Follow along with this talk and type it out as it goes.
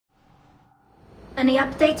Any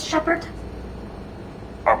updates, Shepard?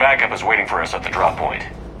 Our backup is waiting for us at the drop point.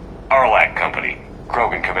 Arlac Company,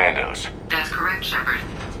 Krogan Commandos. That's correct, Shepard.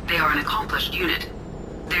 They are an accomplished unit.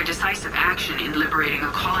 Their decisive action in liberating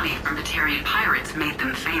a colony from Batarian pirates made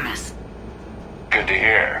them famous. Good to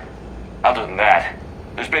hear. Other than that,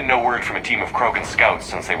 there's been no word from a team of Krogan scouts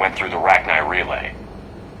since they went through the Rachni relay.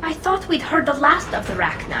 I thought we'd heard the last of the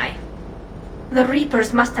Rachni. The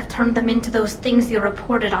Reapers must have turned them into those things you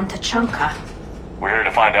reported on Tachanka. We're here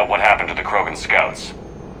to find out what happened to the Krogan scouts.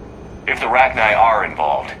 If the Rachni are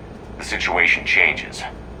involved, the situation changes.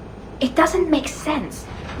 It doesn't make sense.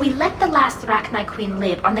 We let the last Rachni Queen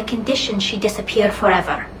live on the condition she disappear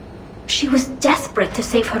forever. She was desperate to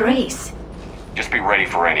save her race. Just be ready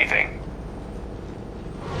for anything.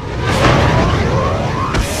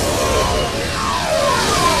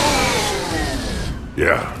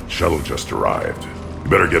 Yeah, shuttle just arrived. You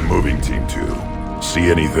better get moving, Team 2. See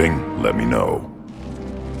anything, let me know.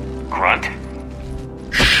 Grunt?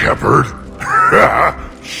 Shepard?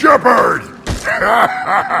 Shepard!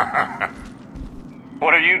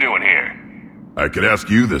 What are you doing here? I could ask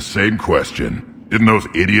you the same question. Didn't those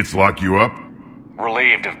idiots lock you up?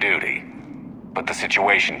 Relieved of duty. But the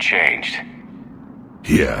situation changed.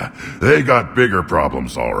 Yeah, they got bigger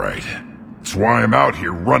problems, all right. That's why I'm out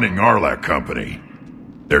here running Arlac Company.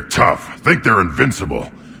 They're tough, think they're invincible.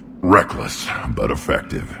 Reckless, but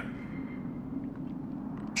effective.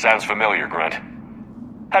 Sounds familiar, Grunt.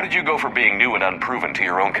 How did you go from being new and unproven to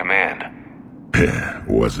your own command?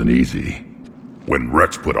 Wasn't easy. When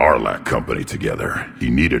Rex put Arlac Company together, he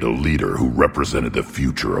needed a leader who represented the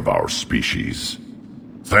future of our species.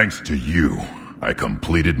 Thanks to you, I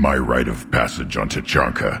completed my rite of passage on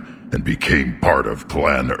Tachanka and became part of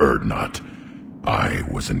Clan Urdnot. I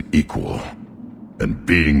was an equal. And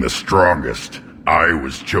being the strongest, I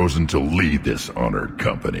was chosen to lead this honored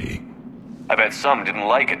company. I bet some didn't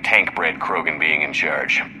like a tank-bred Krogan being in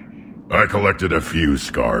charge. I collected a few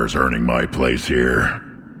scars earning my place here.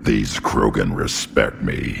 These Krogan respect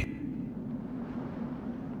me.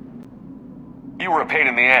 You were a pain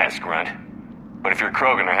in the ass, Grunt. But if your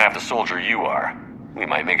Krogan are half the soldier you are, we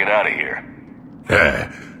might make it out of here.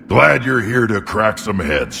 Glad you're here to crack some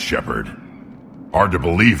heads, Shepard. Hard to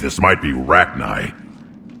believe this might be Rachni.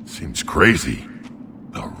 Seems crazy.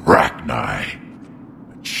 The Rachni.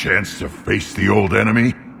 A chance to face the old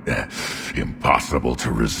enemy? Impossible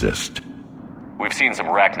to resist. We've seen some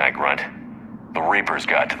Rachni, Grunt. The Reapers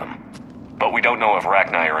got to them. But we don't know if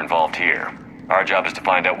Rachni are involved here. Our job is to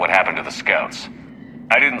find out what happened to the scouts.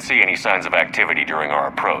 I didn't see any signs of activity during our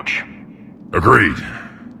approach. Agreed.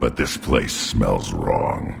 But this place smells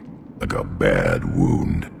wrong. Like a bad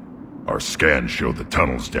wound. Our scans show the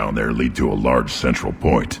tunnels down there lead to a large central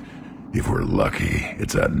point. If we're lucky,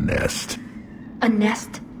 it's a nest. A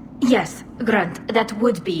nest? Yes, Grunt, that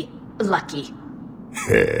would be lucky.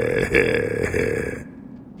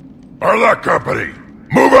 Arlac Company,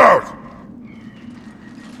 move out!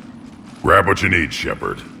 Grab what you need,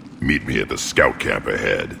 Shepard. Meet me at the scout camp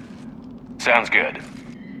ahead. Sounds good.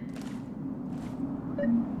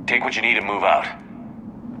 Take what you need and move out.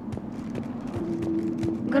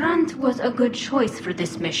 Grunt was a good choice for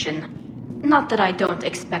this mission. Not that I don't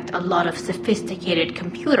expect a lot of sophisticated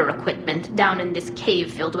computer equipment down in this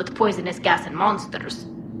cave filled with poisonous gas and monsters.